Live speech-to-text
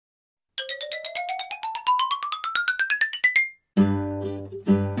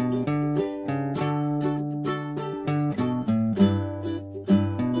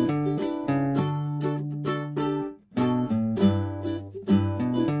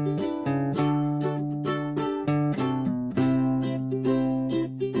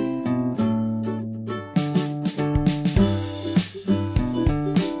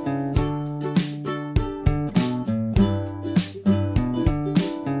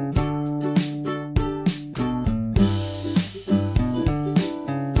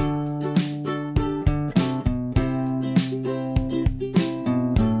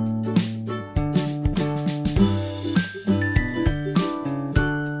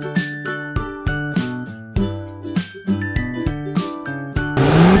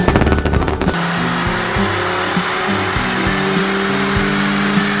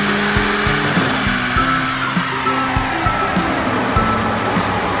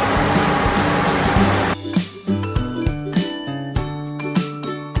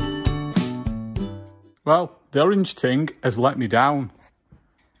Well, the orange Ting has let me down.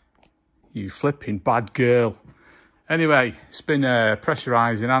 You flipping bad girl. Anyway, it's been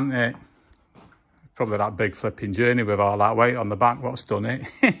pressurising, hasn't it? Probably that big flipping journey with all that weight on the back, what's done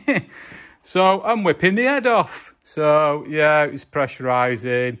it. So I'm whipping the head off. So yeah, it's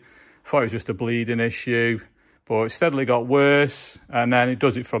pressurising. Thought it was just a bleeding issue, but it steadily got worse, and then it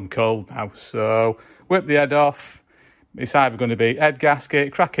does it from cold now. So whip the head off. It's either going to be head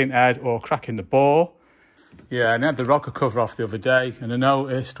gasket, cracking head, or cracking the bore. Yeah, and I had the rocker cover off the other day, and I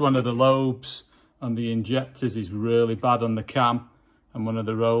noticed one of the lobes on the injectors is really bad on the cam, and one of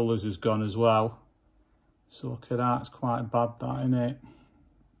the rollers has gone as well. So look at that, it's quite bad, that, isn't it?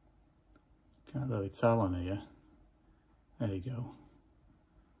 Can't really tell on here. There you go.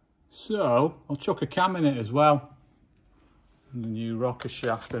 So I'll chuck a cam in it as well. And the new rocker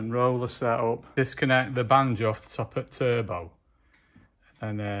shaft and roller setup. Disconnect the banjo off the top at turbo.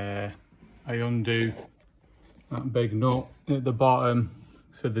 And I undo that big nut at the bottom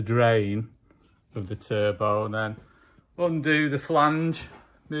for the drain of the turbo, and then undo the flange,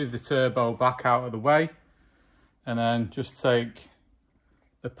 move the turbo back out of the way, and then just take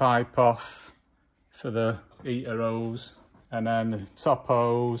the pipe off for the heater hose, and then the top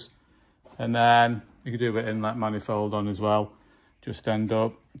hose, and then you can do an inlet manifold on as well. Just end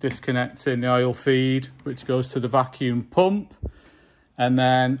up disconnecting the oil feed, which goes to the vacuum pump, and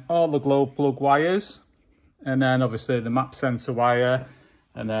then all the glow plug wires, and then obviously the map sensor wire,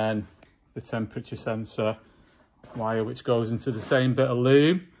 and then the temperature sensor wire, which goes into the same bit of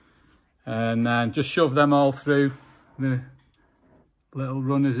lube, and then just shove them all through the little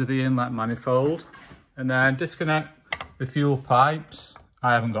runners of the inlet manifold, and then disconnect the fuel pipes.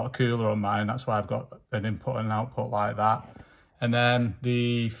 I haven't got a cooler on mine, that's why I've got an input and output like that. And then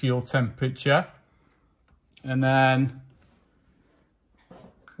the fuel temperature, and then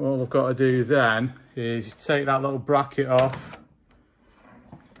all I've got to do then is take that little bracket off,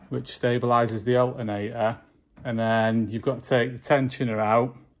 which stabilises the alternator, and then you've got to take the tensioner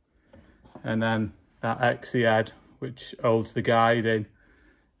out, and then that exy head, which holds the guide in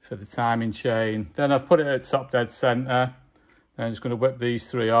for the timing chain. Then I've put it at top dead centre. Then I'm just going to whip these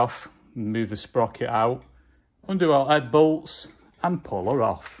three off and move the sprocket out, undo all head bolts, and pull her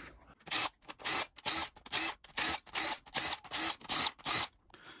off.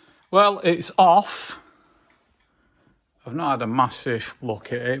 Well, it's off. I've not had a massive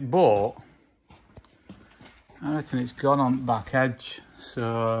look at it, but I reckon it's gone on the back edge.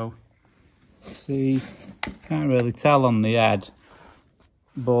 So, see, can't really tell on the head,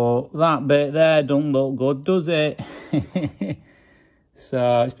 but that bit there don't look good, does it?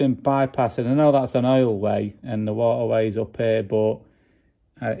 So it's been bypassing. I know that's an oilway and the waterway's up here, but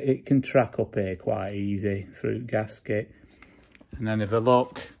it can track up here quite easy through gasket. And then if I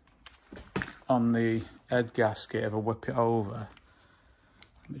look on the head gasket, if I whip it over,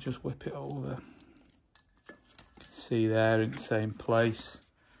 let me just whip it over. You can see there in the same place.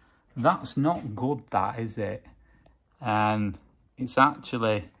 That's not good, that, is it? And it's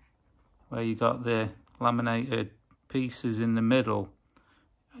actually where you got the laminated pieces in the middle.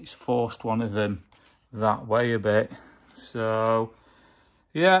 It's forced one of them that way a bit. So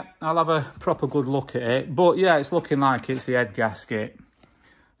yeah, I'll have a proper good look at it. But yeah, it's looking like it's the head gasket.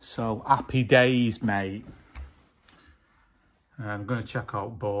 So happy days, mate. I'm going to check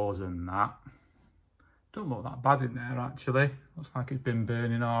out bores and that. Don't look that bad in there, actually. Looks like it's been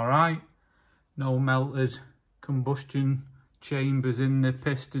burning all right. No melted combustion chambers in the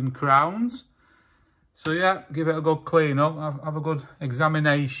piston crowns. So yeah, give it a good clean up, have a good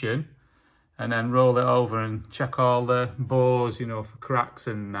examination, and then roll it over and check all the bores, you know, for cracks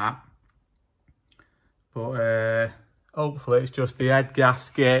and that. But hopefully it's just the head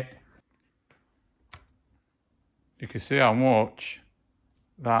gasket. You can see how much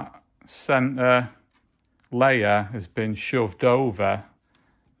that centre layer has been shoved over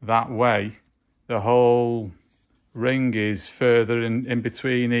that way. The whole ring is further in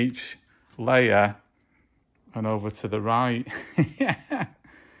between each layer and over to the right. Yeah,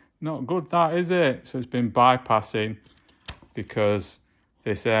 not good, that, is it? So it's been bypassing because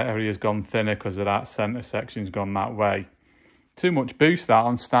this area's gone thinner because of that centre section's gone that way. Too much boost that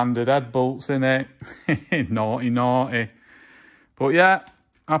on standard head bolts in it. Naughty, naughty. But yeah,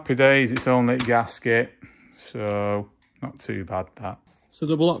 happy days, it's only a gasket, so not too bad, that. So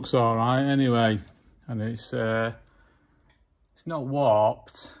the block's all right anyway, and it's not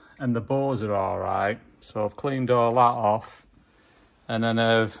warped, and the bores are all right. So I've cleaned all that off, and then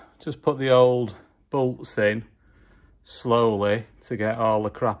I've just put the old bolts in slowly to get all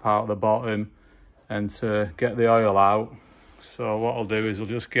the crap out of the bottom and to get the oil out. So what I'll do is I'll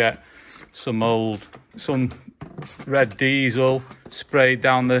just get some red diesel, sprayed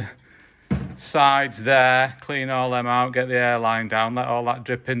down the sides there, clean all them out, get the airline down, let all that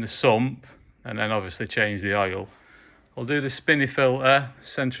drip in the sump, and then obviously change the oil. I'll do the spinny filter,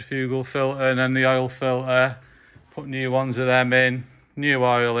 centrifugal filter, and then the oil filter, put new ones of them in, new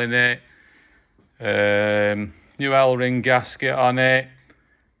oil in it, new L-ring gasket on it,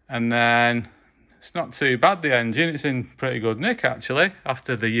 and then it's not too bad, the engine. It's in pretty good nick, actually,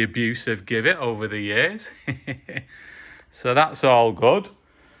 after the abuse I've given it over the years. So that's all good.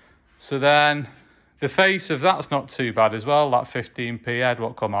 So then the face of that's not too bad as well, that 15p head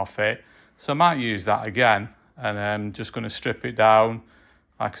what come off it. So I might use that again, and I'm just going to strip it down.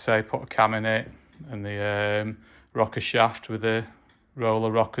 Like I say, put a cam in it, and the rocker shaft with the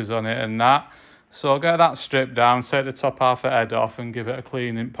roller rockers on it and that. So I'll get that stripped down, take the top half of head off, and give it a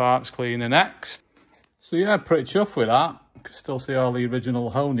cleaning, parts cleaner next. So yeah, pretty chuffed with that. You can still see all the original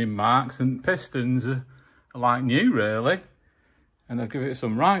honing marks, and pistons are like new really. And I've given it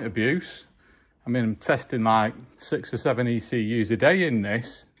some right abuse. I mean, I'm testing like 6 or 7 ECUs a day in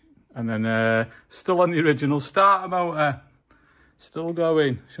this, and then still on the original starter motor. Still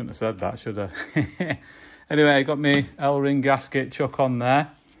going. Shouldn't have said that, should I? Anyway, got my L-ring gasket chuck on there.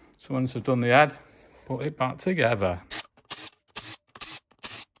 So once I've done the head, put it back together.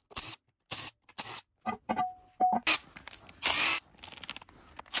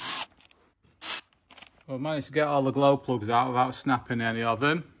 Well, I've managed to get all the glow plugs out without snapping any of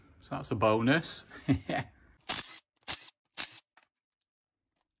them, so that's a bonus.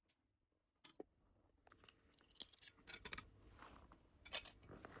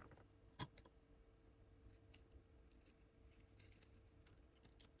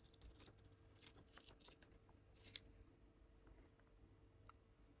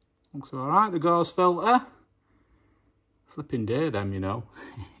 Looks alright, the gauze filter. Flipping day them, you know.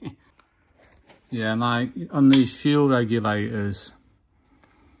 Yeah, and like on these fuel regulators,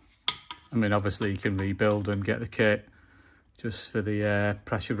 I mean, obviously you can rebuild and get the kit just for the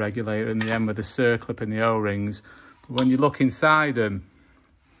pressure regulator in the end with the circlip and the O-rings. But when you look inside them,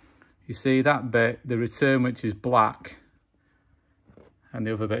 you see that bit, the return, which is black, and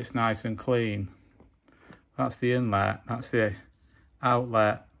the other bit's nice and clean. That's the inlet, that's the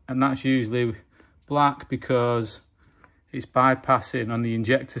outlet, and that's usually black because it's bypassing on the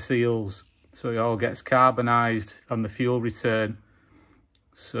injector seals. So it all gets carbonised on the fuel return.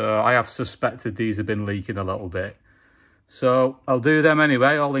 So I have suspected these have been leaking a little bit. So I'll do them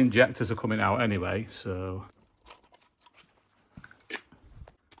anyway. All the injectors are coming out anyway, so.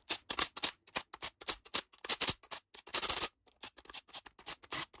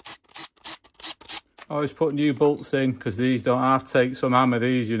 Always put new bolts in, because these don't have to take some hammer,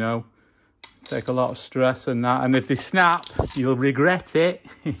 these, you know. Take a lot of stress and that. And if they snap, you'll regret it.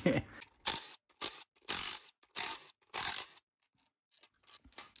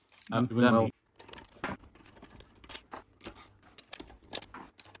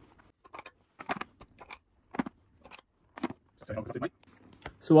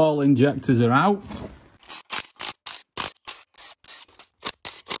 So all injectors are out.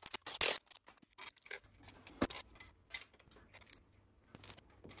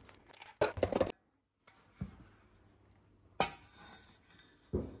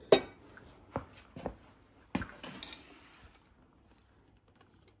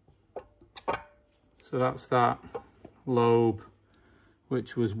 So that's that lobe,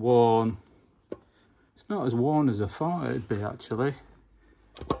 which was worn. It's not as worn as I thought it'd be, actually.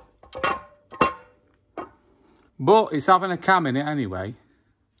 But it's having a cam in it anyway.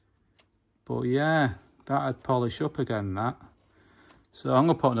 But yeah, that'd polish up again, that. So I'm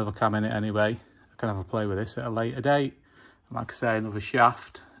going to put another cam in it anyway. I can have a play with this at a later date. Like I say, another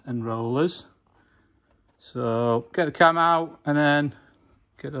shaft and rollers. So get the cam out and then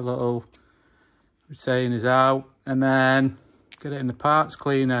get the little retainers out, and then get it in the parts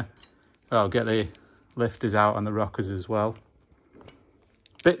cleaner. Oh, get the lifters out and the rockers as well.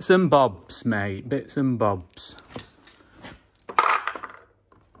 Bits and bobs, mate, bits and bobs.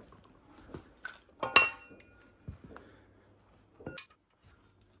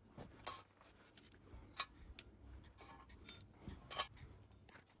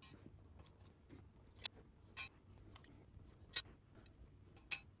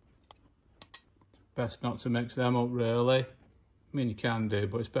 Best not to mix them up, really. I mean, you can do,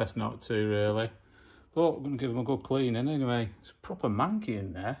 but it's best not to, really. But I'm going to give them a good cleaning anyway. It's proper manky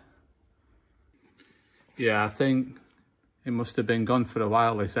in there. Yeah, I think it must have been gone for a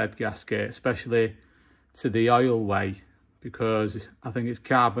while, this head gasket, especially to the oil way, because I think it's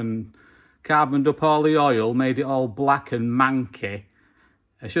carboned up all the oil, made it all black and manky,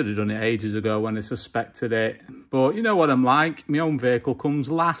 I should have done it ages ago when I suspected it. But you know what I'm like. My own vehicle comes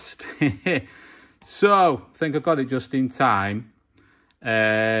last. So, I think I got it just in time.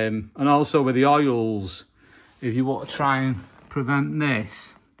 And also with the oils, if you want to try and prevent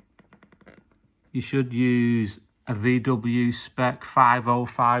this, you should use a VW spec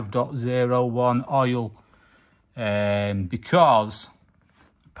 505.01 oil. Because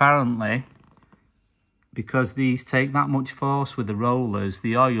apparently, because these take that much force with the rollers,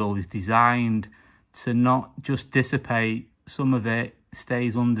 the oil is designed to not just dissipate. Some of it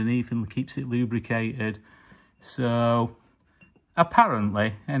stays underneath and keeps it lubricated. So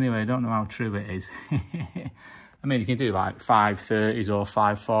apparently, anyway, I don't know how true it is. I mean, you can do like 530s or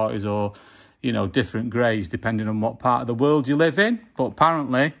 540s or, you know, different grades depending on what part of the world you live in. But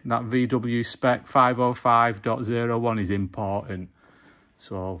apparently that VW spec 505.01 is important.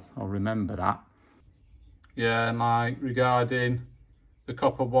 So I'll remember that. Yeah, and like regarding the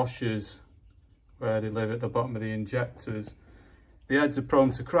copper washers where they live at the bottom of the injectors, the heads are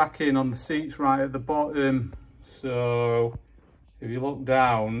prone to cracking on the seats right at the bottom. So if you look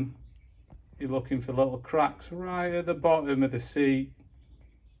down, you're looking for little cracks right at the bottom of the seat.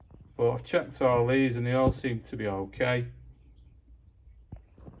 But I've checked all these and they all seem to be okay.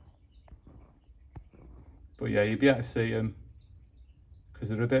 But yeah, you'll be able to see them because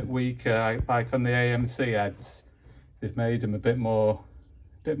they're a bit weaker. Like on the AMC heads, they've made them a bit more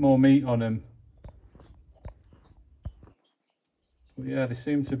meat on them. But yeah, they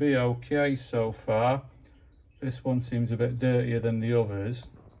seem to be okay so far. This one seems a bit dirtier than the others.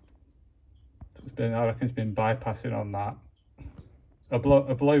 I reckon it's been bypassing on that. I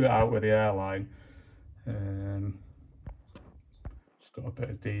blew it out with the airline. Just got a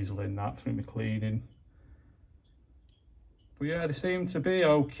bit of diesel in that through my cleaning. But yeah, they seem to be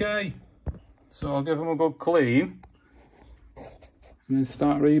okay. So I'll give them a good clean and then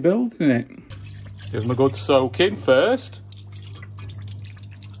start rebuilding it. Give them a good soaking first.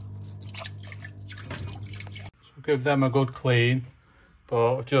 So give them a good clean,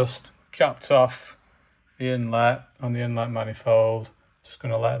 but I've just capped off the inlet on the inlet manifold. Just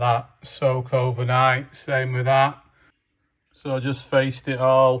going to let that soak overnight. Same with that. So I just faced it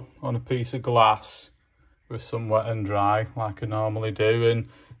all on a piece of glass with some wet and dry like I normally do, and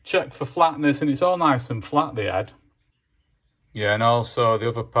check for flatness, and it's all nice and flat, the head. Yeah, and also the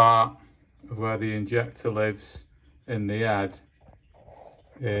other part of where the injector lives in the head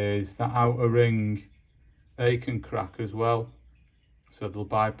is that outer ring. They can crack as well, so they'll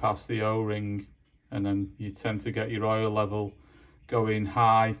bypass the O-ring, and then you tend to get your oil level going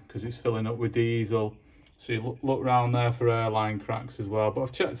high because it's filling up with diesel. So you look around there for airline cracks as well. But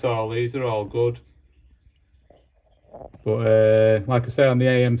I've checked all these, they're all good. But like I say, on the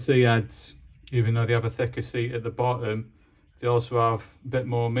AMC heads, even though they have a thicker seat at the bottom, they also have a bit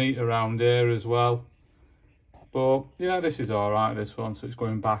more meat around here as well. But yeah, this is all right, this one, so it's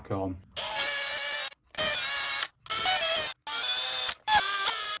going back on.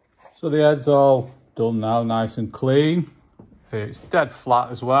 So the head's all done now, nice and clean. It's dead flat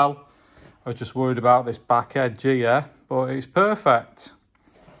as well. I was just worried about this back edge here, but it's perfect.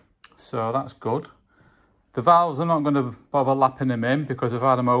 So that's good. The valves, I'm not going to bother lapping them in because I've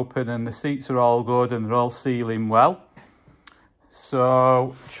had them open and the seats are all good and they're all sealing well.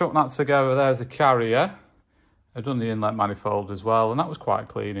 So chuck that together, there's the carrier. I've done the inlet manifold as well, and that was quite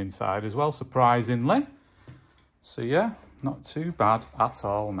clean inside as well, surprisingly. So yeah, not too bad at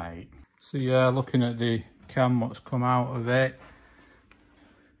all, mate. So yeah, looking at the cam, what's come out of it.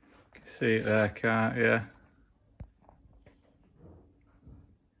 You can see it there, can't you?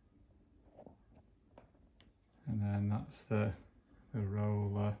 And then that's the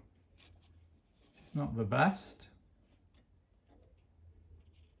roller. Not the best.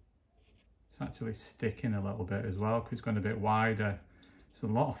 It's actually sticking a little bit as well because it's gone a bit wider. There's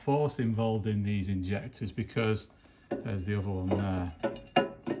a lot of force involved in these injectors because there's the other one there.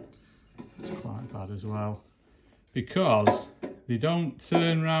 It's quite bad as well. Because they don't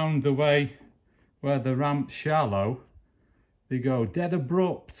turn round the way where the ramp's shallow. They go dead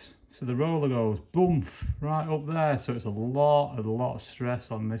abrupt. So the roller goes boomf right up there. So it's a lot of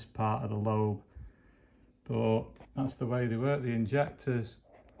stress on this part of the lobe. But that's the way they work, the injectors.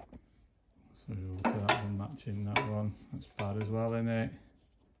 So look at that one matching that one. That's bad as well, isn't it?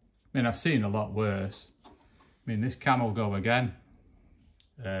 I mean, I've seen a lot worse. I mean, this cam will go again.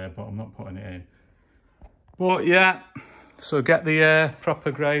 But I'm not putting it in. But yeah, so get the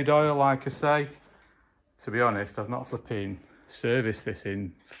proper grade oil, like I say. To be honest, I've not flipping serviced this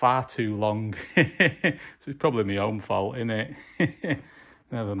in far too long. So it's probably my own fault, innit?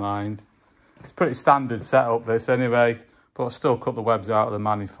 Never mind. It's a pretty standard setup, this, anyway. but I still cut the webs out of the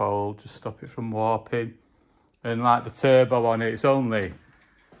manifold, just stop it from warping. And like the turbo on it, it's only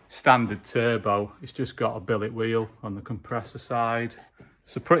standard turbo. It's just got a billet wheel on the compressor side.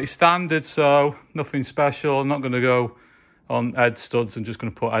 So pretty standard, so nothing special. I'm not going to go on head studs. I'm just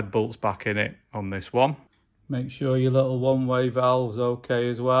going to put head bolts back in it on this one. Make sure your little one-way valve's okay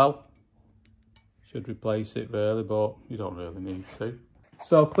as well. Should replace it really, but you don't really need to.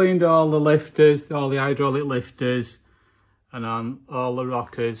 So I've cleaned all the lifters, all the hydraulic lifters, and on all the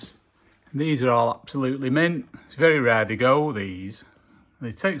rockers. And these are all absolutely mint. It's very rare they go, these.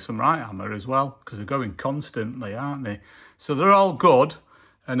 They take some right hammer as well, because they're going constantly, aren't they? So they're all good.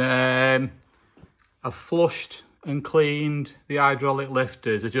 And I've flushed and cleaned the hydraulic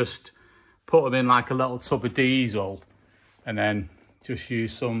lifters. I just put them in like a little tub of diesel and then just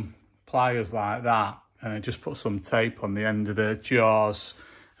use some pliers like that. And I just put some tape on the end of the jaws.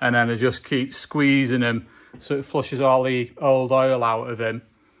 And then I just keep squeezing them so it flushes all the old oil out of them.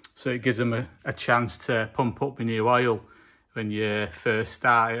 So it gives them a chance to pump up the new oil when you first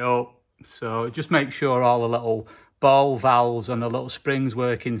start it up. So just make sure all the little ball valves and the little springs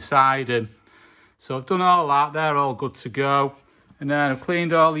work inside them. So I've done all that, they're all good to go. And then I've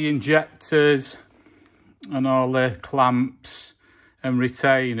cleaned all the injectors and all the clamps and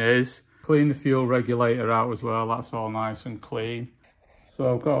retainers. Cleaned the fuel regulator out as well, that's all nice and clean.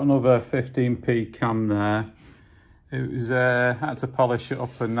 So I've got another 15p cam there. It was, I had to polish it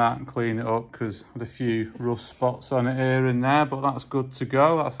up and that and clean it up because I had a few rust spots on it here and there, but that's good to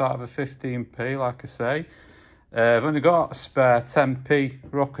go. That's out of a 15p, like I say. I've only got a spare 10p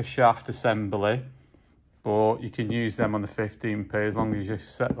rocker shaft assembly, but you can use them on the 15p as long as you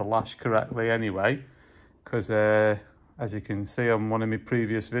set the lash correctly anyway. Because as you can see on one of my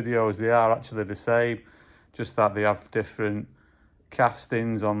previous videos, they are actually the same, just that they have different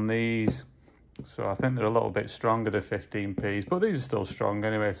castings on these. So I think they're a little bit stronger, the 15p's, but these are still strong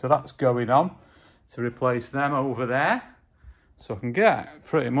anyway. So that's going on to replace them over there. So I can get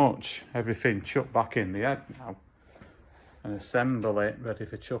pretty much everything chucked back in the head now and assemble it ready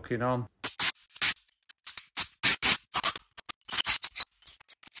for chucking on.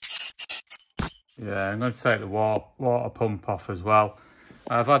 Yeah, I'm going to take the water pump off as well.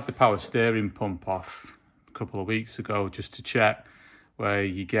 I've had the power steering pump off a couple of weeks ago just to check where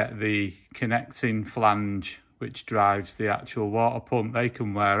you get the connecting flange which drives the actual water pump. They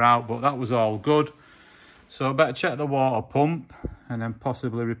can wear out, but that was all good. So I better check the water pump and then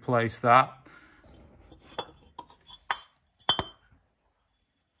possibly replace that.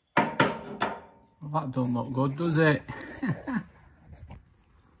 Well, that don't look good, does it? Look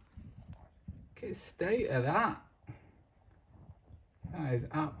at the state of that. That is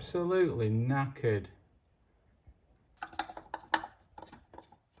absolutely knackered.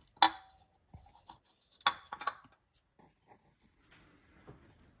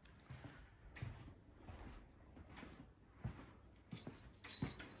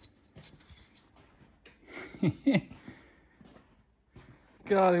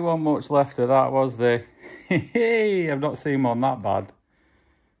 God, there wasn't much left of that, was there? I've not seen one that bad.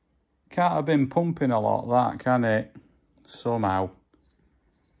 Can't have been pumping a lot of that, can it? Somehow.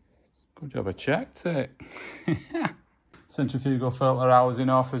 Good job I checked it. Centrifugal filter housing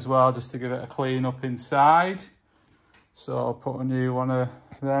off as well, just to give it a clean up inside. So I'll put a new one of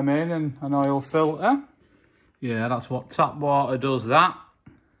them in and an oil filter. Yeah, that's what tap water does, that.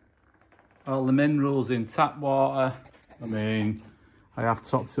 All the minerals in tap water. I mean, I have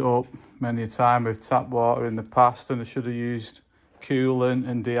topped it up many a time with tap water in the past and I should have used coolant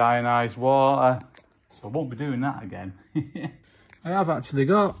and deionised water. So I won't be doing that again. I have actually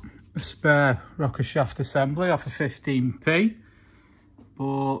got a spare rocker shaft assembly off a 15p,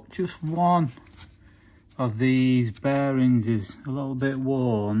 but just one of these bearings is a little bit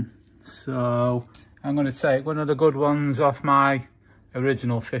worn. So I'm going to take one of the good ones off my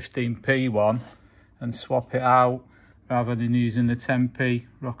original 15p one and swap it out rather than using the 10p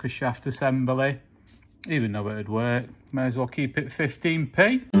rocker shaft assembly. Even though it'd work, may as well keep it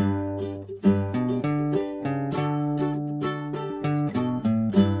 15p.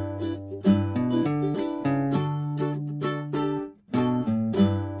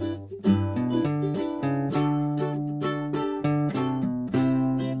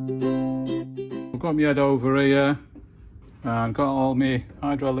 I've got my head over here and got all my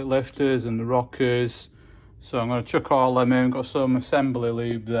hydraulic lifters and the rockers. So I'm going to chuck all them in. Got some assembly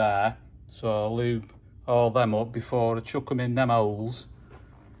lube there. So I'll lube all them up before I chuck them in them holes.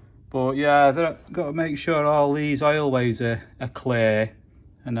 But yeah, I've got to make sure all these oilways are clear.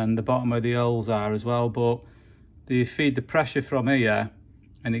 And then the bottom of the holes are as well. But you feed the pressure from here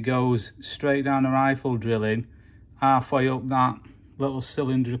and it goes straight down the rifle drilling halfway up that little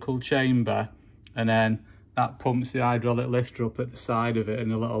cylindrical chamber, and then that pumps the hydraulic lifter up at the side of it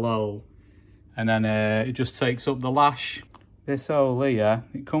in a little hole, and then it just takes up the lash. This hole here,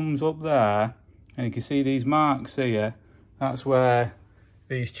 it comes up there, and you can see these marks here. That's where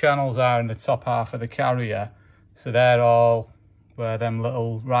these channels are in the top half of the carrier. So they're all where them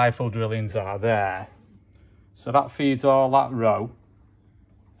little rifle drillings are there. So that feeds all that row.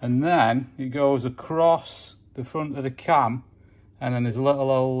 And then it goes across the front of the cam, and then there's a little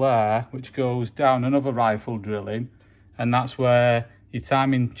hole there which goes down another rifle drilling, and that's where your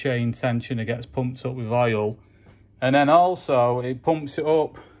timing chain tensioner gets pumped up with oil. And then also it pumps it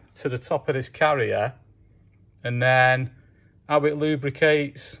up to the top of this carrier, and then how it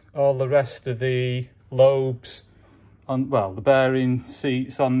lubricates all the rest of the lobes on, well, the bearing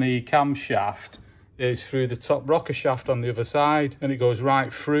seats on the camshaft is through the top rocker shaft on the other side, and it goes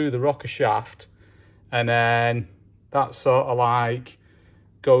right through the rocker shaft, and then that sort of like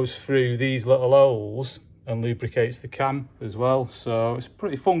goes through these little holes and lubricates the cam as well. So it's a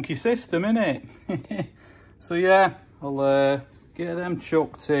pretty funky system, isn't it? So yeah, I'll get them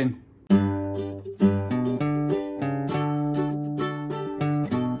chucked in.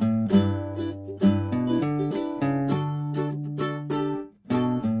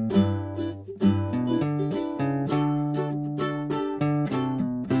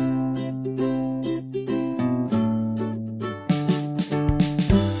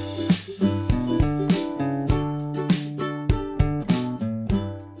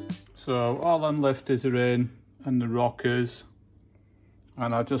 So all them lifters are in, and the rockers,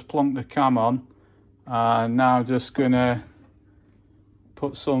 and I've just plunked the cam on, and now just gonna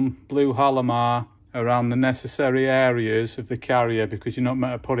put some blue Halomar around the necessary areas of the carrier, because you're not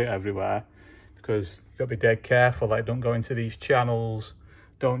meant to put it everywhere, because you've got to be dead careful that it don't go into these channels.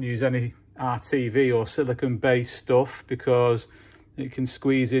 Don't use any RTV or silicone based stuff, because it can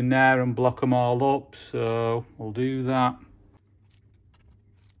squeeze in there and block them all up. So we'll do that.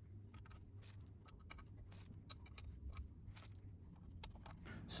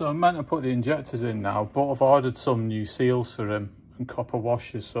 So I'm meant to put the injectors in now, but I've ordered some new seals for them and copper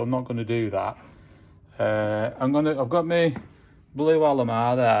washers, so I'm not going to do that. I've got my blue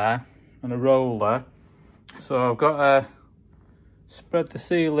Halomar there and a roller, so I've got to spread the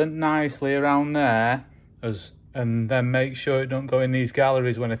sealant nicely around there, and then make sure it don't go in these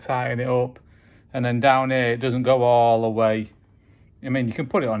galleries when I tighten it up, and then down here it doesn't go all the way. I mean, you can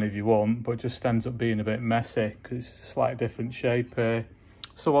put it on if you want, but it just ends up being a bit messy because it's a slightly different shape here.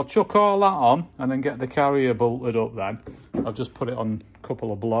 So I'll chuck all that on and then get the carrier bolted up then. I've just put it on a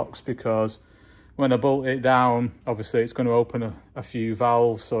couple of blocks, because when I bolt it down, obviously it's going to open a few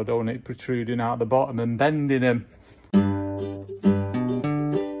valves, so I don't want it protruding out the bottom and bending them.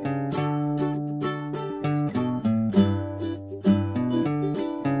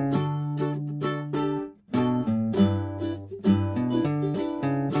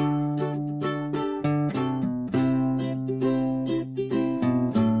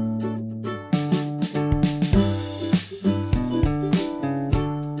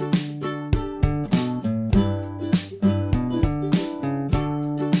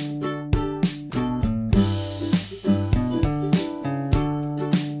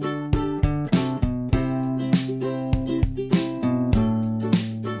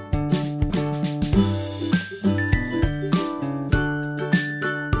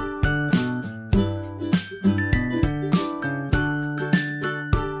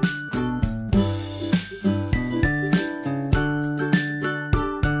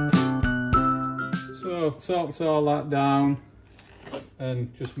 I've torqued all that down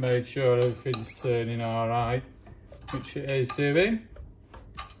and just made sure everything's turning all right, which it is doing,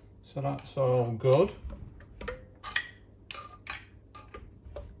 so that's all good.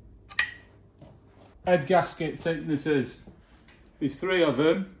 Head gasket thicknesses, there's 3 of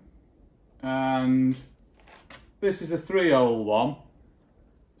them, and this is a 3-hole one.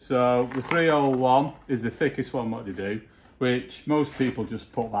 So the 3-hole one is the thickest one what they do, which most people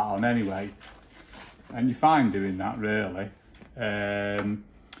just put that on anyway, and you're fine doing that really.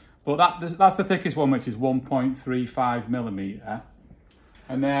 But that's the thickest one, which is 1.35mm.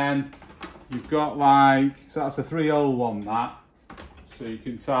 And then you've got like, so that's a 3-hole one, that. So you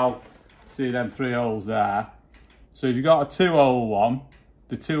can see them 3 holes there. So if you've got a 2-hole one,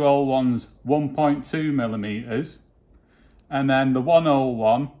 the 2-hole one's 1.2mm. And then the 1-hole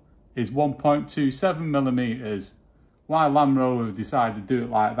one is 1.27mm. Why Land Rover have decided to do it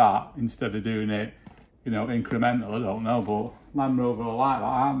like that instead of doing it, you know, incremental, I don't know, but Land Rover are like that,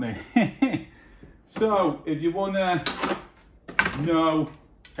 aren't they? So if you want to know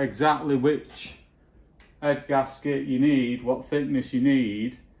exactly which head gasket you need, what thickness you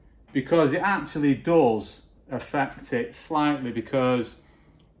need, because it actually does affect it slightly, because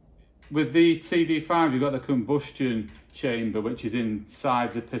with the TD5 you've got the combustion chamber which is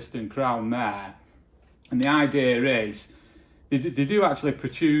inside the piston crown there, and the idea is they do actually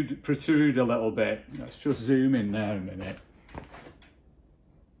protrude a little bit. Let's just zoom in there a minute.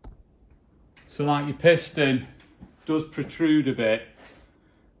 So like your piston does protrude a bit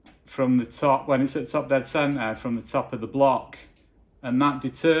from the top when it's at top dead centre from the top of the block, and that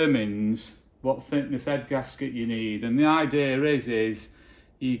determines what thickness head gasket you need. And the idea is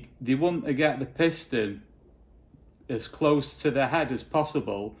they want to get the piston as close to the head as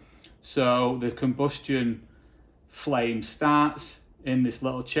possible, so the combustion flame starts in this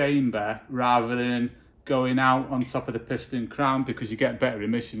little chamber rather than going out on top of the piston crown, because you get better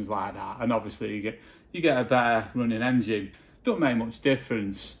emissions like that, and obviously you get a better running engine. Don't make much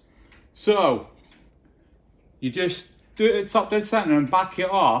difference. So you just do it at top dead centre and back it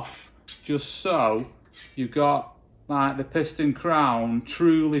off, just so you've got like the piston crown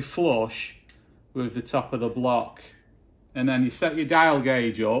truly flush with the top of the block. And then you set your dial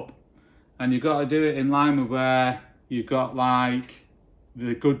gauge up, and you've got to do it in line with where you've got like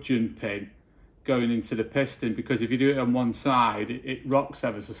the gudgeon pin going into the piston, because if you do it on one side it rocks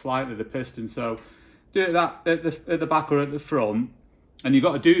ever so slightly, the piston. So do it that at the back or at the front, and you've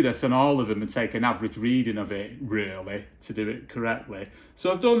got to do this on all of them and take an average reading of it really to do it correctly.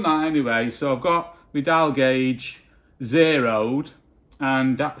 So I've done that anyway. So I've got my dial gauge zeroed,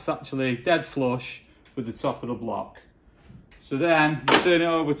 and that's actually dead flush with the top of the block. So then you turn it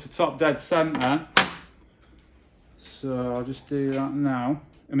over to top dead centre. So I'll just do that now.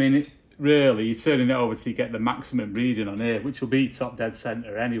 I mean, really, you're turning it over till you get the maximum reading on here, which will be top dead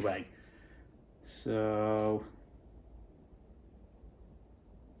centre anyway. So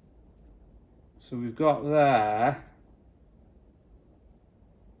we've got there.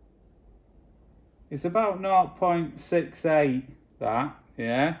 It's about 0.68, that,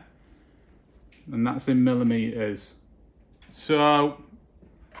 yeah? And that's in millimetres. So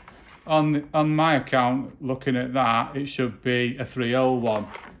on my account, looking at that, it should be a 301,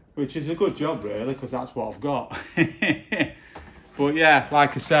 which is a good job really, because that's what I've got. But yeah,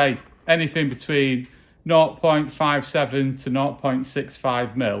 like I say, anything between 0.57 to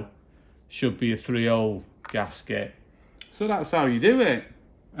 0.65 mil should be a 3-hole gasket. So that's how you do it.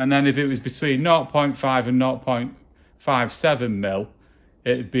 And then if it was between 0.5 and 0.57 mil,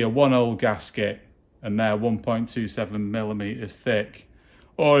 it'd be a 1-hole gasket, and they're 1.27 millimetres thick.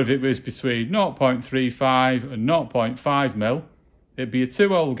 Or if it was between 0.35 and 0.5 mil, it'd be a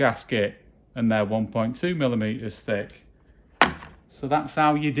 2-hole gasket, and they're 1.2 millimetres thick. So that's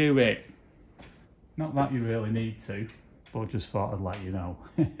how you do it. Not that you really need to, but just thought I'd let you know.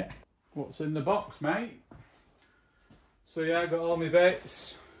 What's in the box, mate? So yeah, I got all my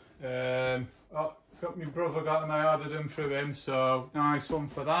bits. Got my brother got them, I ordered them through him, so nice one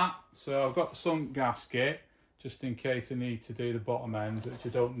for that. So I've got the sunk gasket, just in case I need to do the bottom end, which I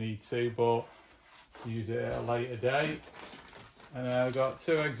don't need to, but use it at a later date. And I've got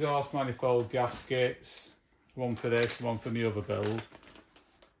 2 exhaust manifold gaskets, one for this, one for my other build.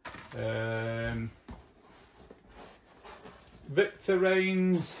 Victor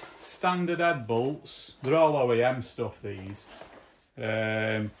Reigns standard head bolts. They're all OEM stuff, these. These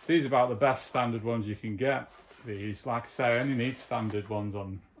are about the best standard ones you can get. These, like I say, I only need standard ones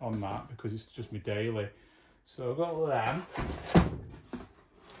on that because it's just my daily. So I've got them.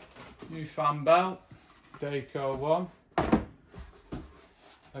 New fan belt, Dayco one.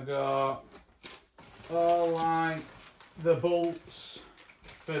 I got all like the bolts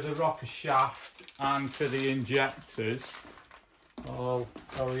for the rocker shaft and for the injectors. All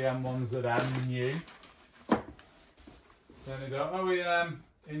OEM ones that are new. Then I got OEM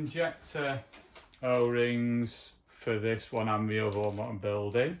injector O-rings for this one and the other one that I'm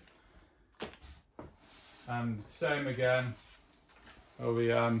building. And same again,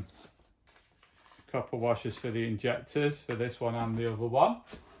 OEM copper washers for the injectors for this one and the other one.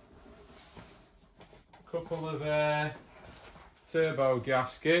 A couple of turbo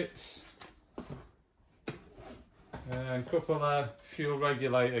gaskets. And a couple of fuel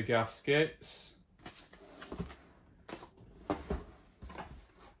regulator gaskets.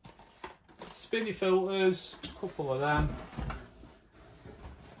 Spinny filters, a couple of them.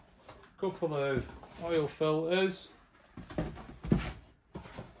 A couple of oil filters. A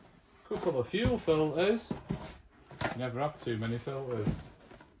couple of fuel filters. You never have too many filters.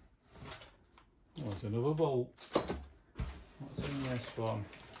 Oh, there's another bolt. What's in this one?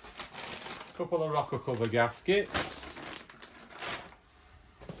 A couple of rocker cover gaskets.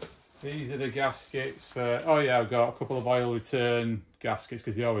 These are the gaskets for, oh yeah, I've got a couple of oil return gaskets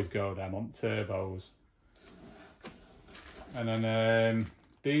because they always go them on turbos. And then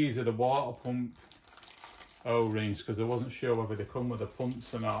these are the water pump O-rings because I wasn't sure whether they come with the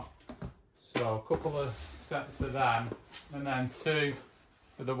pumps or not. So a couple of sets of them, and then 2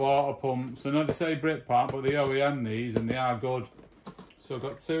 for the water pumps. I know they say Britpart, but they OEM these and they are good. So I've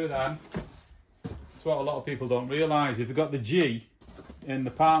got 2 of them. That's what a lot of people don't realise. If they've got the G in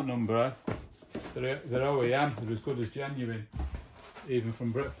the part number, they're OEM. They're as good as genuine, even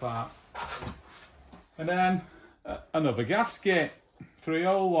from Britpart. And then another gasket,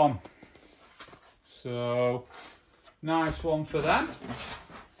 3-hole one. So nice one for them.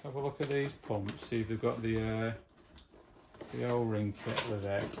 Let's have a look at these pumps, see if they've got the O-ring kit with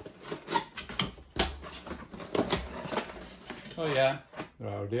it. Oh yeah, they're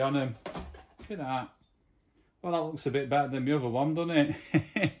already on them. Look at that. Well, that looks a bit better than the other one, doesn't it?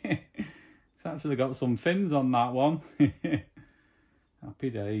 It's actually got some fins on that one. Happy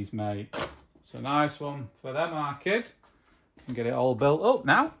days, mate. So nice one for them, our kid. And get it all built up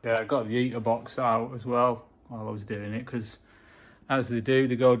now. Yeah, I got the heater box out as well while I was doing it, because as they do,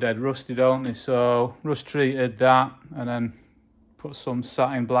 they go dead rusty, don't they? So rust treated that and then put some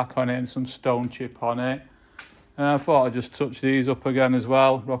satin black on it and some stone chip on it. And I thought I'd just touch these up again as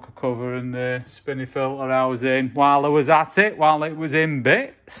well. Rocker cover and the spinny filter I was in while I was at it, while it was in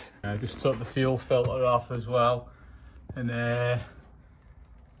bits. I just took the fuel filter off as well. And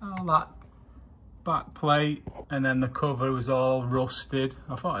all that back plate, and then the cover was all rusted.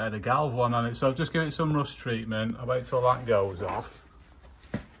 I thought I had a galv one on it, so I've just given it some rust treatment. I'll wait till that goes off.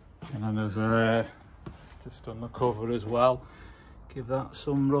 And then I've just done the cover as well. Give that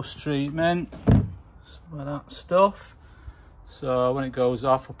some rust treatment. Some of that stuff. So when it goes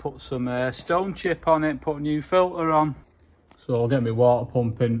off, I'll put some stone chip on it, put a new filter on. So I'll get my water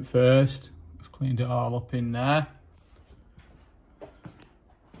pump in first. I've cleaned it all up in there.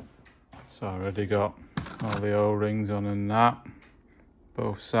 So I already got all the O-rings on and that,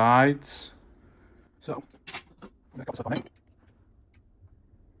 both sides. So make up stuff on it.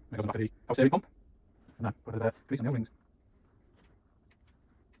 Make up the back of the power steering pump, and then put the grease on the O-rings.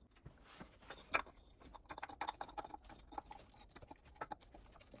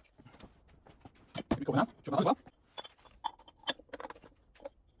 Now, jump on that as well.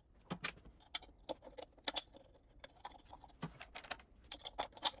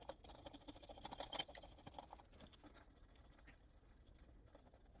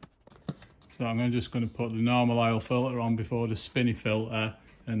 So I'm just going to put the normal oil filter on before the spinny filter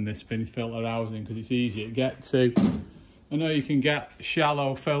and the spinny filter housing, because it's easier to get to. I know you can get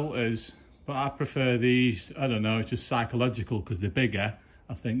shallow filters, but I prefer these. I don't know, it's just psychological because they're bigger.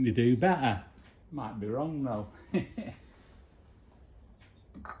 I think they do better. Might be wrong though.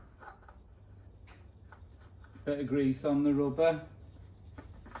 Bit of grease on the rubber,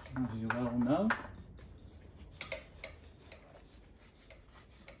 as you well know.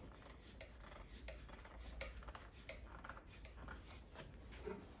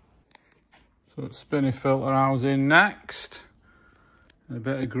 So spinny filter housing next. And a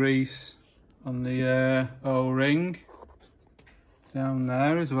bit of grease on the O-ring down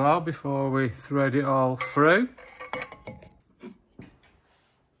there as well before we thread it all through.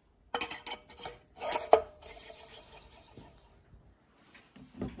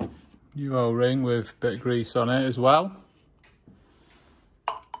 New O-ring with a bit of grease on it as well.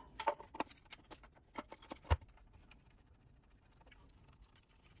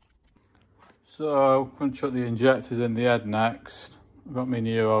 So I'm going to chuck the injectors in the head next. I've got my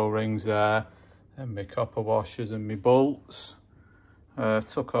new O-rings there, and my copper washers and my bolts.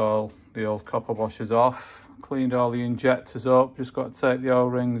 Took all the old copper washers off, cleaned all the injectors up, just got to take the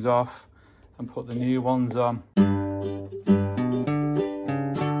O-rings off and put the new ones on.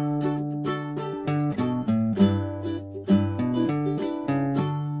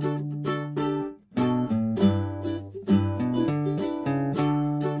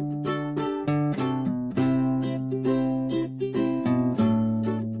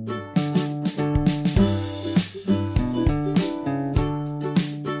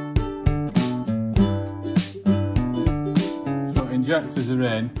 Injectors are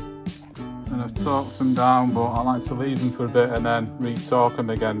in, and I've torqued them down, but I like to leave them for a bit and then re-torque them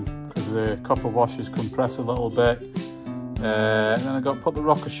again because the copper washers compress a little bit. And then I've got to put the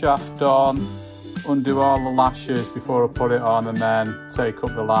rocker shaft on, undo all the lashes before I put it on, and then take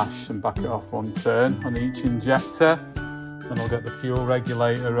up the lash and back it off one turn on each injector. Then I'll get the fuel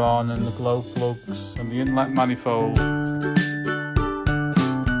regulator on and the glow plugs and the inlet manifold.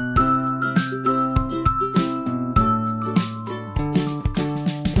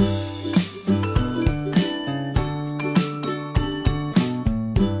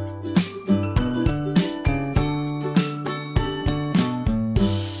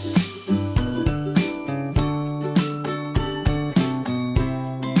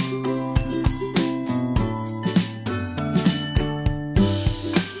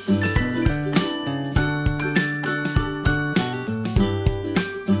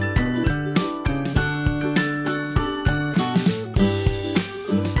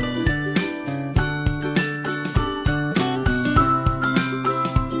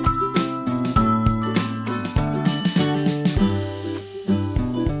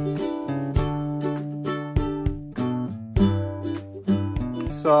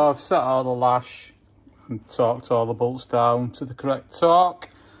 So I've set all the lash and torqued all the bolts down to the correct torque,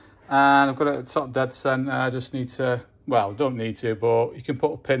 and I've got it at the top dead centre. I just need to, well, don't need to, but you can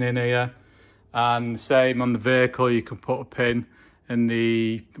put a pin in here, and same on the vehicle, you can put a pin in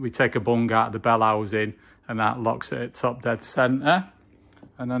the, we take a bung out of the bell housing and that locks it at top dead centre,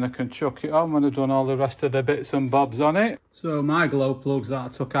 and then I can chuck it on when I've done all the rest of the bits and bobs on it. So my glow plugs that I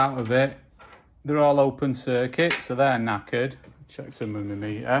took out of it, they're all open circuit, so they're knackered. Check some with my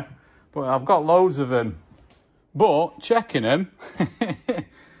meter, but I've got loads of them. But checking them,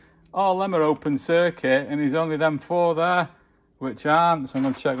 all them are open circuit, and there's only them 4 there, which aren't. So I'm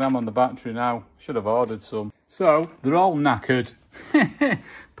going to check them on the battery now. Should have ordered some. So they're all knackered,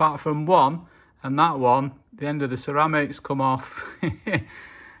 apart from one, and that one, the end of the ceramics come off.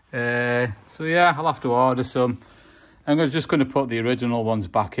 So yeah, I'll have to order some. I'm just going to put the original ones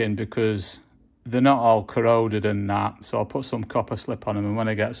back in because they're not all corroded and that, so I'll put some copper slip on them, and when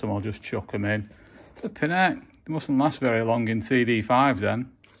I get some I'll just chuck them in. Flipping heck, they mustn't last very long in TD5s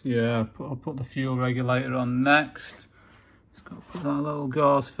then. So yeah, I'll put the fuel regulator on next. Just got to put that little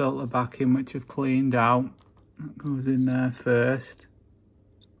gauze filter back in, which I've cleaned out. That goes in there first.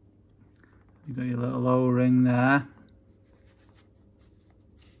 You've got your little O-ring there.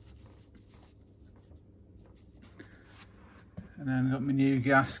 And then I've got my new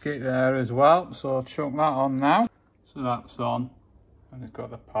gasket there as well, so I'll chuck that on now. So that's on, and I've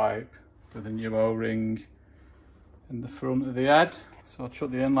got the pipe with the new O-ring in the front of the head. So I'll chuck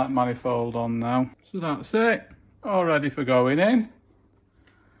the inlet manifold on now. So that's it, all ready for going in.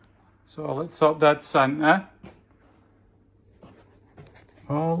 So I'll hit top dead centre.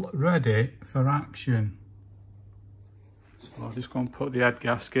 All ready for action. So I'll just go and put the head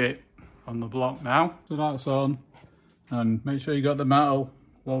gasket on the block now. So that's on. And make sure you got the metal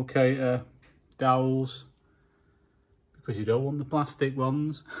locator dowels, because you don't want the plastic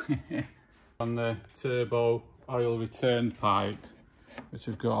ones. On the turbo oil return pipe, which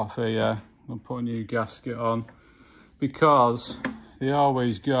I've got off here, I'll put a new gasket on because they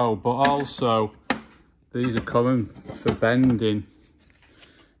always go, but also these are coming for bending,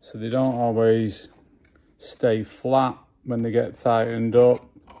 so they don't always stay flat when they get tightened up,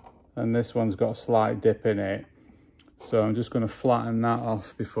 and this one's got a slight dip in it. So I'm just going to flatten that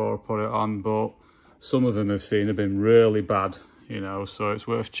off before I put it on, but some of them I've seen have been really bad, you know, so it's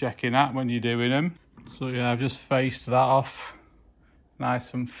worth checking out when you're doing them. So yeah, I've just faced that off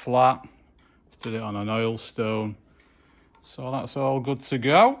nice and flat. Did it on an oil stone. So that's all good to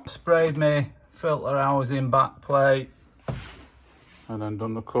go. Sprayed my filter housing back plate and then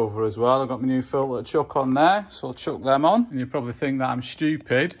done the cover as well. I've got my new filter chuck on there, so I'll chuck them on. And you probably think that I'm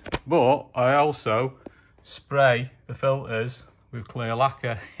stupid, but I also spray the filters with clear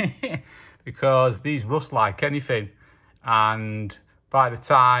lacquer because these rust like anything, and by the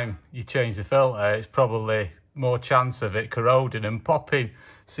time you change the filter it's probably more chance of it corroding and popping.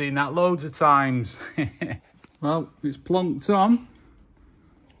 Seen that loads of times. Well, it's plunked on,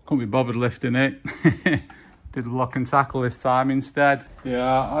 couldn't be bothered lifting it. Did a block and tackle this time instead. Yeah,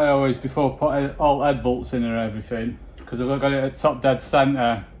 I always, before put all head bolts in or everything, because I've got it at top dead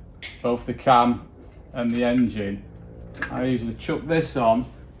centre, both the cam and the engine, I usually chuck this on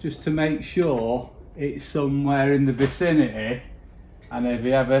just to make sure it's somewhere in the vicinity, and if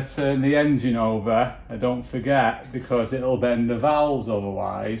you ever turn the engine over, I don't forget, because it'll bend the valves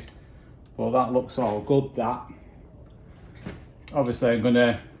otherwise. But that looks all good, that. Obviously I'm going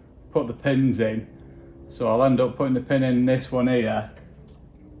to put the pins in, so I'll end up putting the pin in this one here,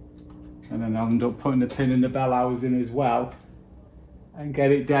 and then I'll end up putting the pin in the bell housing as well, and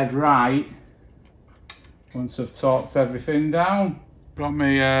get it dead right once I've torqued everything down. Got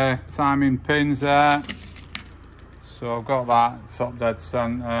my timing pins there, so I've got that top dead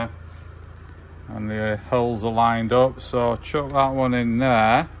centre, and the holes are lined up, so I'll chuck that one in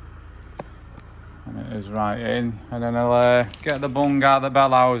there, and it is right in, and then I'll get the bung out of the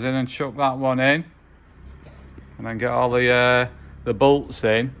bell housing and chuck that one in, and then get all the bolts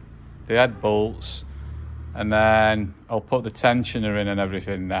in, the head bolts, and then I'll put the tensioner in and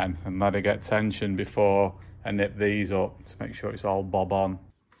everything then, and let it get tension before I nip these up to make sure it's all bob on.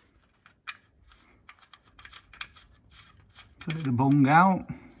 Take the bung out.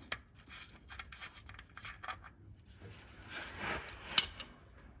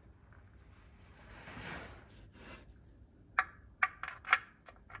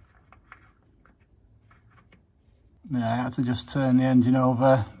 Yeah, I had to just turn the engine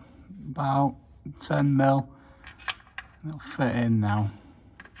over about 10 mil. It'll fit in now.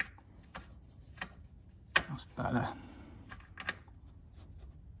 That's better.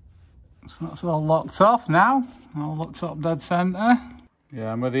 So that's all locked off now. All locked up dead centre.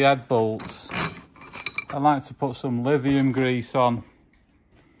 Yeah, and with the head bolts, I like to put some lithium grease on,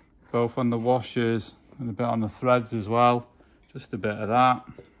 both on the washers and a bit on the threads as well. Just a bit of that.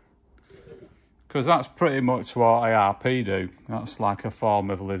 Because that's pretty much what ARP do. That's like a form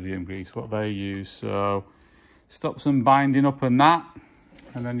of lithium grease, what they use. So stop some binding up on that,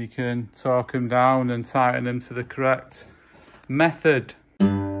 and then you can torque them down and tighten them to the correct method.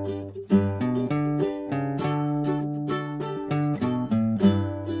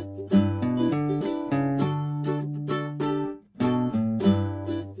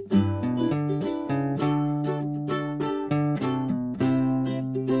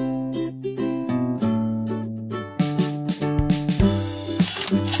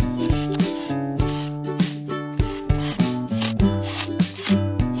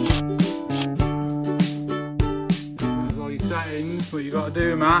 Settings, what you got to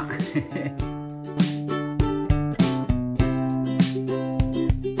do, Matt.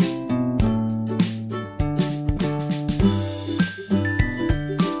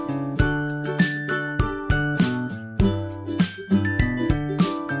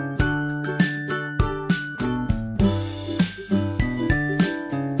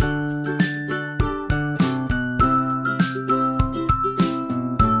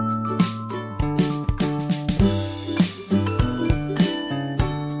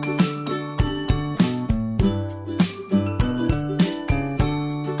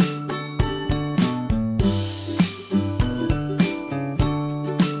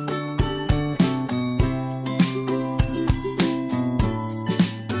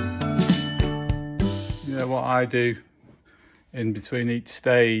 What I do in between each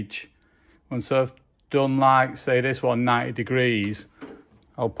stage, once I've done, like say this one 90 degrees,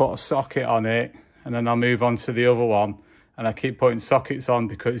 I'll put a socket on it and then I'll move on to the other one, and I keep putting sockets on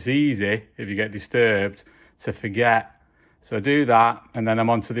because it's easy if you get disturbed to forget. So I do that, and then I'm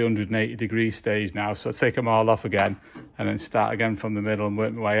on to the 180 degree stage now, so I take them all off again and then start again from the middle and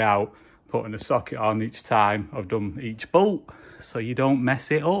work my way out, putting a socket on each time I've done each bolt so you don't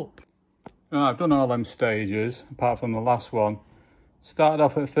mess it up. I've done all them stages, apart from the last one. Started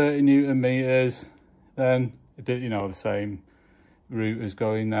off at 30 Newton meters, then it did, you know, the same route as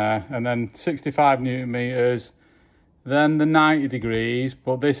going there. And then 65 Newton meters, then the 90 degrees,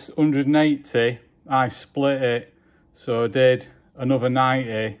 but this 180, I split it. So I did another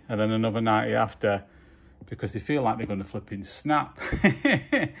 90 and then another 90 after, because they feel like they're going to flipping snap.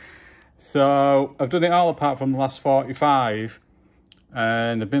 So I've done it all apart from the last 45.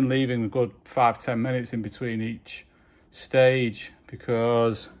 And I've been leaving a good 5-10 minutes in between each stage,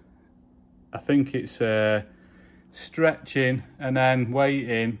 because I think it's stretching and then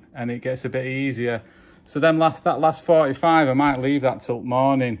waiting, and it gets a bit easier. So then that last 45, I might leave that till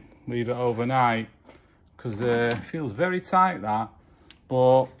morning, leave it overnight, because it feels very tight, that.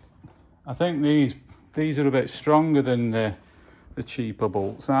 But I think these are a bit stronger than the cheaper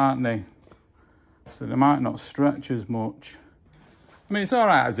bolts, aren't they? So they might not stretch as much. I mean, it's all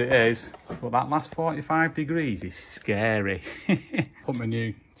right as it is, but that last 45 degrees is scary. Put my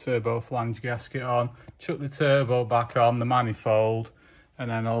new turbo flange gasket on, chuck the turbo back on, the manifold,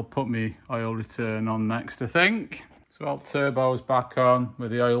 and then I'll put my oil return on next, I think. So all turbo's back on with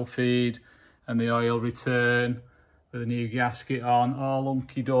the oil feed and the oil return with the new gasket on, all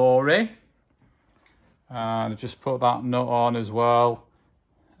hunky-dory. And I just put that nut on as well,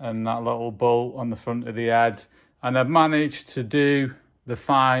 and that little bolt on the front of the head. And I've managed to do the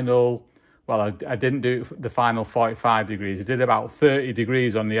final, well, I didn't do the final 45 degrees. I did about 30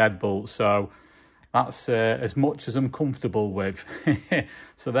 degrees on the head bolt, so that's as much as I'm comfortable with.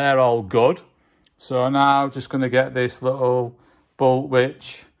 So they're all good. So now just going to get this little bolt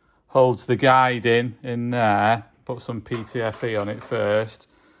which holds the guide in there, put some PTFE on it first,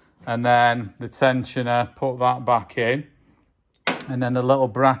 and then the tensioner, put that back in, and then the little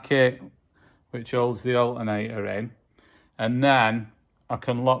bracket which holds the alternator in, and then I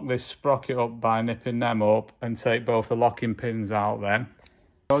can lock this sprocket up by nipping them up and take both the locking pins out then.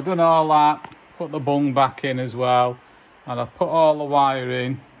 So I've done all that, put the bung back in as well, and I've put all the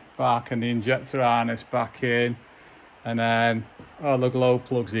wiring back and the injector harness back in, and then all the glow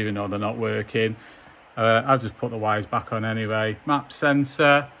plugs, even though they're not working, I've just put the wires back on anyway. Map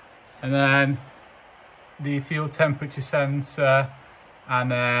sensor, and then the fuel temperature sensor,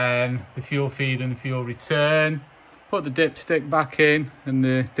 and then the fuel feed and the fuel return. Put the dipstick back in and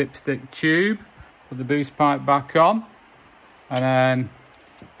the dipstick tube. Put the boost pipe back on, and then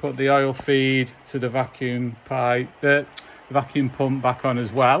put the oil feed to the vacuum pipe, the vacuum pump back on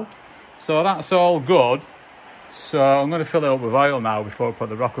as well. So that's all good. So I'm going to fill it up with oil now before I put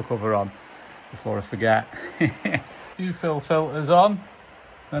the rocker cover on, before I forget. New fill filters on.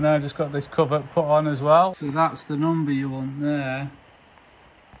 And then I just got this cover put on as well. So that's the number you want there.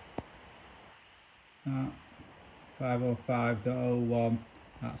 505.01.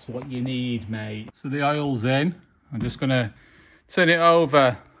 That's what you need, mate. So the oil's in. I'm just gonna turn it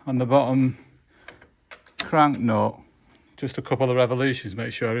over on the bottom crank nut. Just a couple of revolutions,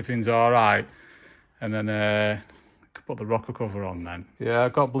 make sure everything's all right. And then put the rocker cover on then. Yeah, I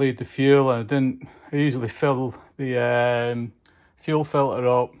got bleed the fuel and I usually fill the fuel filter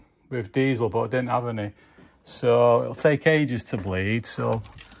up with diesel, but I didn't have any. So it'll take ages to bleed, so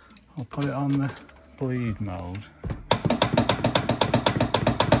I'll put it on the bleed mode.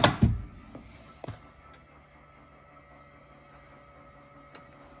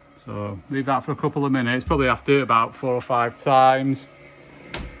 So leave that for a couple of minutes, probably have to do it about 4 or 5 times.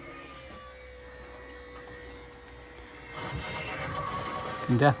 You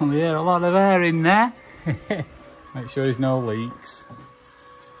can definitely hear a lot of air in there. Make sure there's no leaks.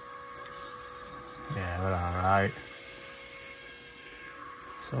 Yeah, we're all right.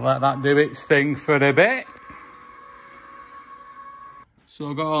 So let that do its thing for a bit. So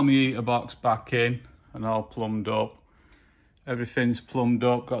I got all my heater box back in and all plumbed up. Everything's plumbed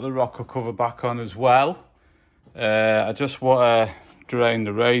up, got the rocker cover back on as well. I just want to drain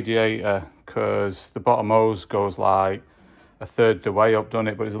the radiator because the bottom hose goes like a third the way up, done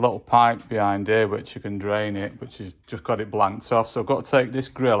it, but there's a little pipe behind here which you can drain it, which has just got it blanked off. So I've got to take this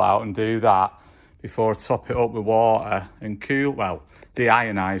grill out and do that before I top it up with water and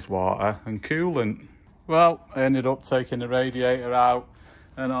deionised water and coolant. Well, I ended up taking the radiator out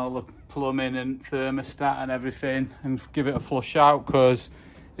and all the plumbing and thermostat and everything and give it a flush out because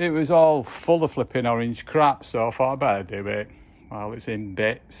it was all full of flipping orange crap, so I thought I better do it while it's in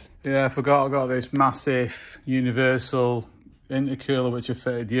bits. Yeah, I forgot I got this massive universal intercooler which I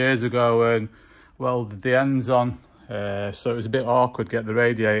fitted years ago and welded the ends on, so it was a bit awkward to get the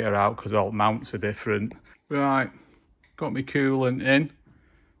radiator out because all the mounts are different. Right, got my coolant in.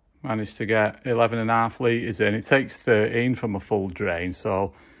 Managed to get 11.5 litres in. It takes 13 from a full drain,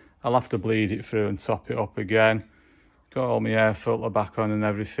 so I'll have to bleed it through and top it up again. Got all my air filter back on and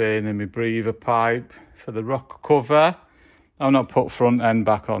everything, and my breather pipe for the rocker cover. I've not put front end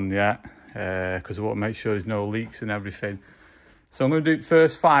back on yet, because I want to make sure there's no leaks and everything. So I'm going to do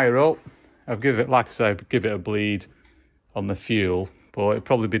first fire up. I'll give it, like I say, give it a bleed on the fuel, but it'll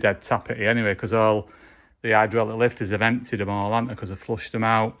probably be dead tappety anyway, because all the hydraulic lifters have emptied them all, haven't they, because I flushed them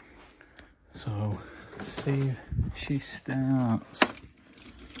out. So, let's see if she starts.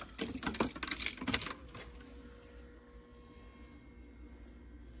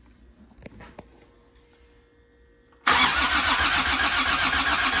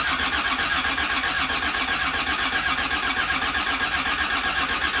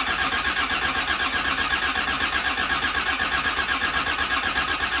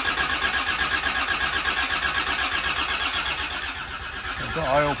 I've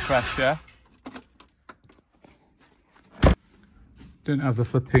got oil pressure. Didn't have the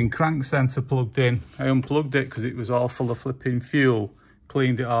flipping crank sensor plugged in. I unplugged it because it was all full of flipping fuel.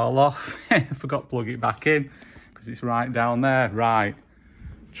 Cleaned it all off. Forgot to plug it back in because it's right down there. Right,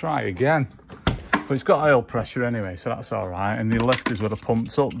 try again. But it's got oil pressure anyway, so that's all right. And the lifters would have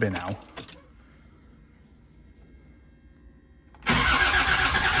pumped up by now.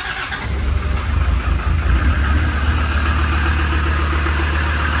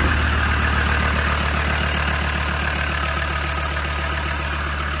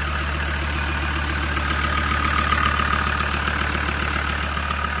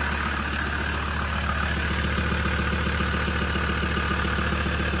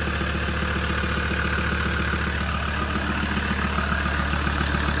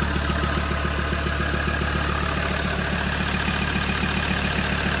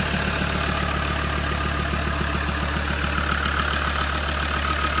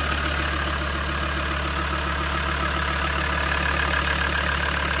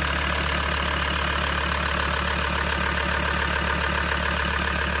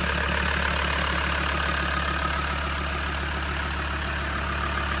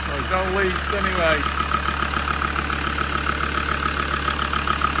 No leaks anyway.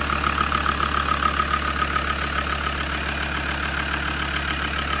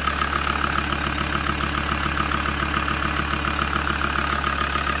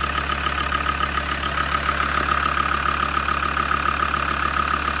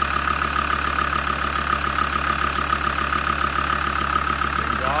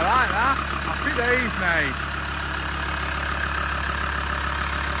 Seems all right, huh? Happy days, mate.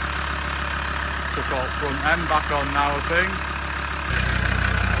 Took all front end back on now, I think.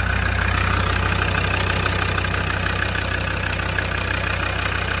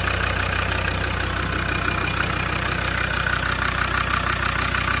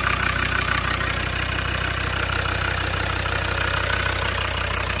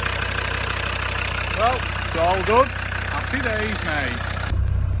 all good. Happy days, mate.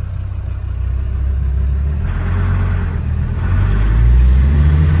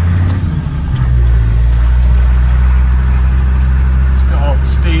 Just got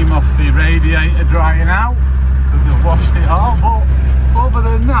steam off the radiator drying out because I've washed it all, but other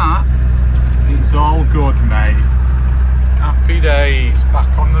than that, it's all good, mate. Happy days,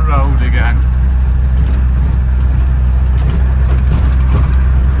 back on the road again.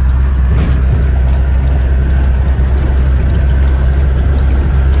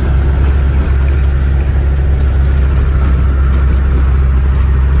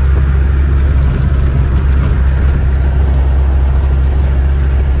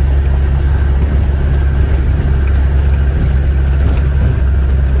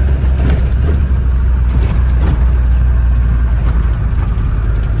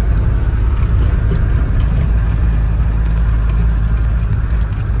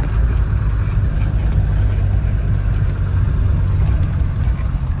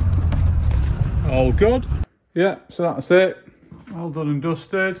 All good. Yeah, so that's it. All done and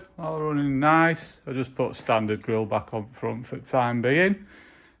dusted. All running nice. I just put standard grill back on front for the time being.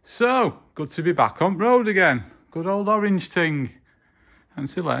 So, good to be back on road again. Good old orange Ting.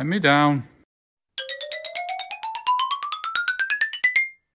 Thanks for letting me down.